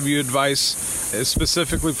here give you advice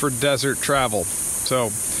specifically for desert travel.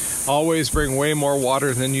 So, always bring way more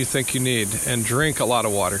water than you think you need, and drink a lot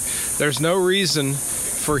of water. There's no reason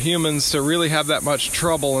for humans to really have that much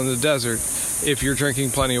trouble in the desert if you're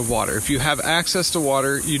drinking plenty of water. If you have access to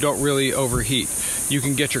water, you don't really overheat. You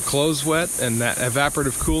can get your clothes wet, and that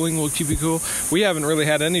evaporative cooling will keep you cool. We haven't really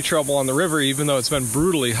had any trouble on the river, even though it's been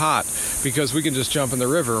brutally hot, because we can just jump in the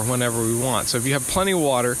river whenever we want. So if you have plenty of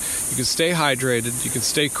water, you can stay hydrated, you can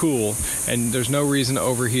stay cool, and there's no reason to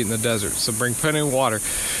overheat in the desert. So bring plenty of water.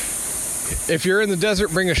 If you're in the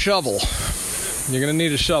desert, bring a shovel. You're going to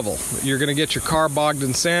need a shovel. You're going to get your car bogged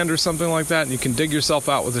in sand or something like that, and you can dig yourself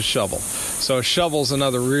out with a shovel. So a shovel's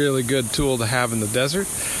another really good tool to have in the desert.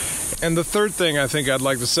 And the third thing I think I'd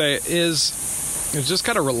like to say is just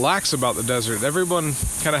kind of relax about the desert. Everyone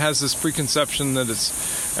kind of has this preconception that it's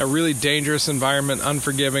a really dangerous environment,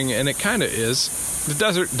 unforgiving, and it kind of is. The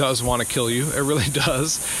desert does want to kill you. It really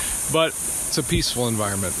does. But it's a peaceful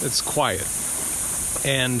environment. It's quiet.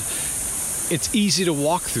 And it's easy to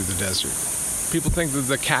walk through the desert. People think that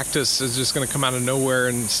the cactus is just going to come out of nowhere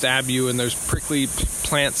and stab you, and there's prickly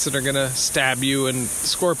plants that are going to stab you, and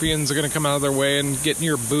scorpions are going to come out of their way and get in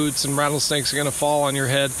your boots, and rattlesnakes are going to fall on your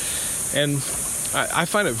head. And I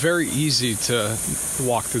find it very easy to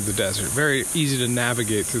walk through the desert, very easy to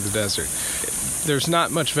navigate through the desert. There's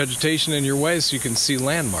not much vegetation in your way, so you can see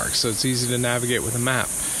landmarks, so it's easy to navigate with a map.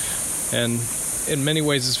 And in many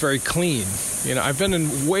ways, it's very clean. I've been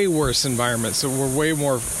in way worse environments that were way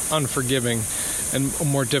more unforgiving and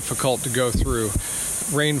more difficult to go through.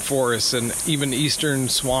 Rainforests and even eastern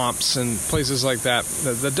swamps and places like that.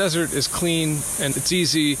 The desert is clean and it's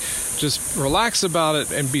easy. Just relax about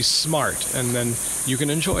it and be smart, and then you can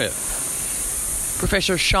enjoy it.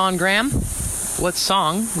 Professor Sean Graham, what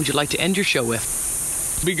song would you like to end your show with?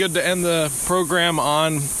 It'd be good to end the program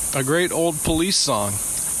on a great old Police song,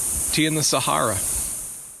 Tea in the Sahara.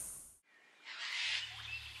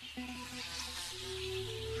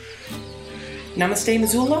 Namaste,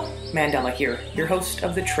 Missoula. Mandela here, your host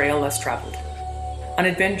of The Trail Less Traveled, an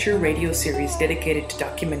adventure radio series dedicated to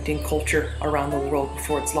documenting culture around the world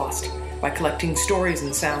before it's lost by collecting stories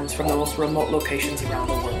and sounds from the most remote locations around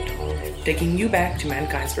the world, taking you back to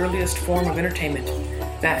mankind's earliest form of entertainment,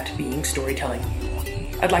 that being storytelling.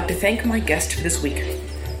 I'd like to thank my guest for this week,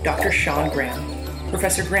 Dr. Sean Graham.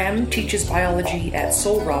 Professor Graham teaches biology at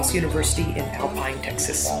Sul Ross University in Alpine,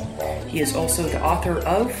 Texas. He is also the author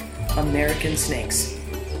of American Snakes.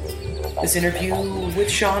 This interview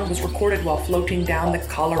with Sean was recorded while floating down the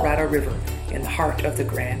Colorado River in the heart of the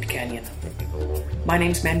Grand Canyon. My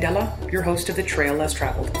name's Mandela, your host of The Trail Less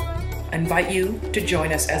Traveled. I invite you to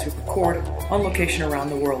join us as we record on location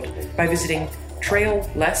around the world by visiting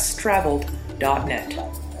traillesstraveled.net.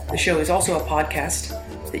 The show is also a podcast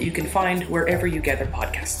that you can find wherever you gather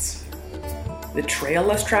podcasts. The Trail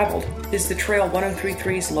Less Traveled is the Trail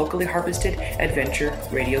 1033's locally harvested adventure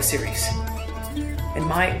radio series. And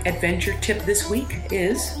my adventure tip this week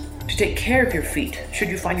is to take care of your feet should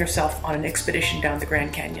you find yourself on an expedition down the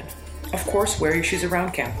Grand Canyon. Of course, wear your shoes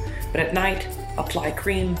around camp, but at night, apply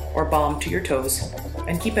cream or balm to your toes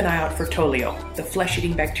and keep an eye out for Toleo, the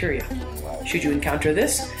flesh-eating bacteria. Should you encounter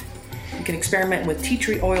this, you can experiment with tea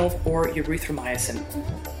tree oil or erythromycin.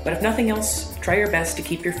 But if nothing else, try your best to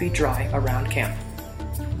keep your feet dry around camp.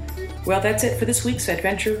 Well, that's it for this week's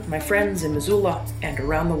adventure, my friends in Missoula and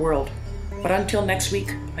around the world. But until next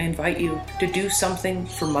week, I invite you to do something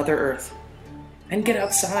for Mother Earth. And get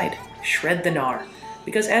outside, shred the gnar.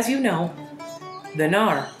 Because as you know, the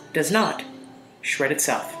gnar does not shred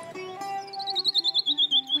itself.